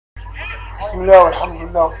بسم الله والحمد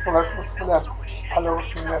لله والصلاة والسلام على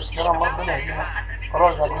رسول الله الكرام. ربنا يهدينا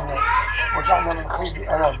وراجع بنا واجعلنا من خير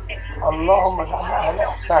الأنام. اللهم اجعلنا أهل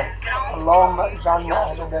إحسان، اللهم اجعلنا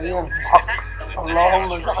أهل بيان في الحق،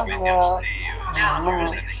 اللهم اجعلنا من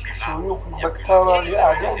سيوف البكتارة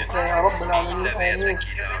لأعدائك يا رب العالمين. آمين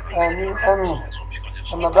آمين آمين.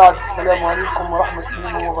 أما بعد، السلام عليكم ورحمة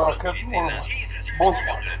الله وبركاته.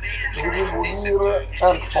 Bonsoir. Je vais vous lire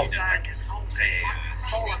un psaume.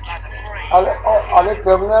 À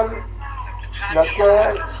l'Éternel, la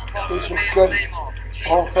terre et ce qu'elle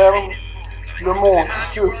renferme, le monde et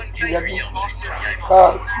ceux qui l'habitent,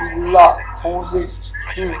 car il l'a fondé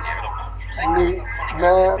sur les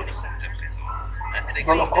mers,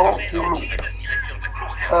 dans le Coran sur l'eau,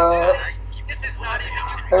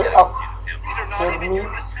 et a permis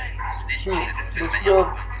sur le fleuve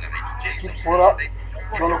qui pourra,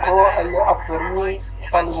 dans le Coran, elle est affermie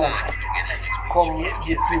par le monde, comme des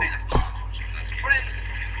pieds.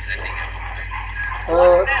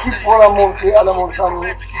 Qui pourra monter à la montagne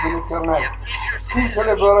de l'Éternel? Qui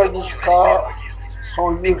s'élèvera jusqu'à son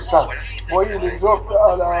lieu saint? Voyez l'exhorte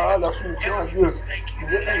à la soumission à Dieu,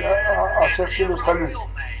 à chercher le salut.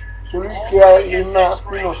 Celui qui a les mains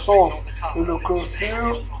innocentes et le cœur pur,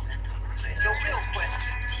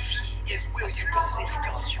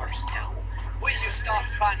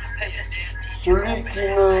 celui qui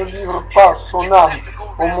ne livre pas son âme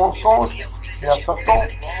au mensonge et à Satan,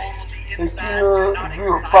 et qui ne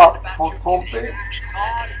jure pas pour tromper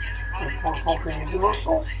les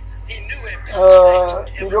innocents,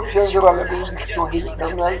 il obtiendra la bénédiction de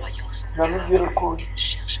l'Éternel, la miséricorde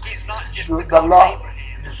d'Allah,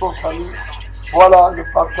 de son salut. Voilà le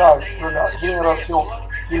partage de la génération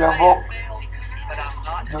qu'il invoque,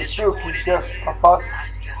 de ceux qui cherchent la face,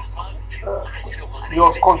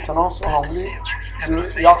 leur contenance en anglais,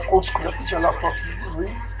 de Jacob, de la force de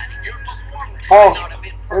lui. Or,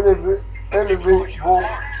 élevez-vous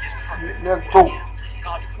bientôt,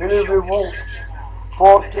 élevez-vous,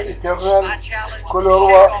 porte éternelle, que le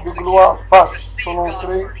roi de gloire fasse son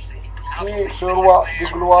entrée. Si ce roi de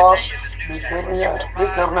gloire,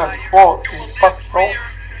 l'éternel, fort et passant,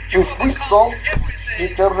 et puissant,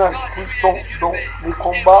 l'éternel puissant dans les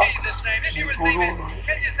combats, il est toujours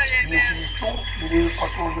il est pas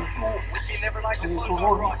toujours de tout, il est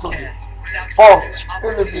toujours victorieux. Porte,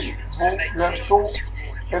 élevez-vous bientôt,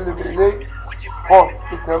 élevez-les, porte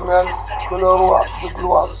éternelle, que le roi de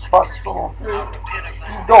gloire fasse son entrée.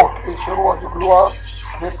 Qui donc est ce roi de gloire?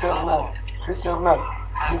 L'éternel,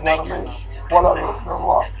 des armées. Voilà le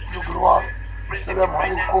roi de gloire. Assalamu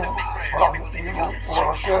alaikum wa rahmatullahi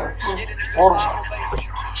wa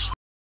barakatuh.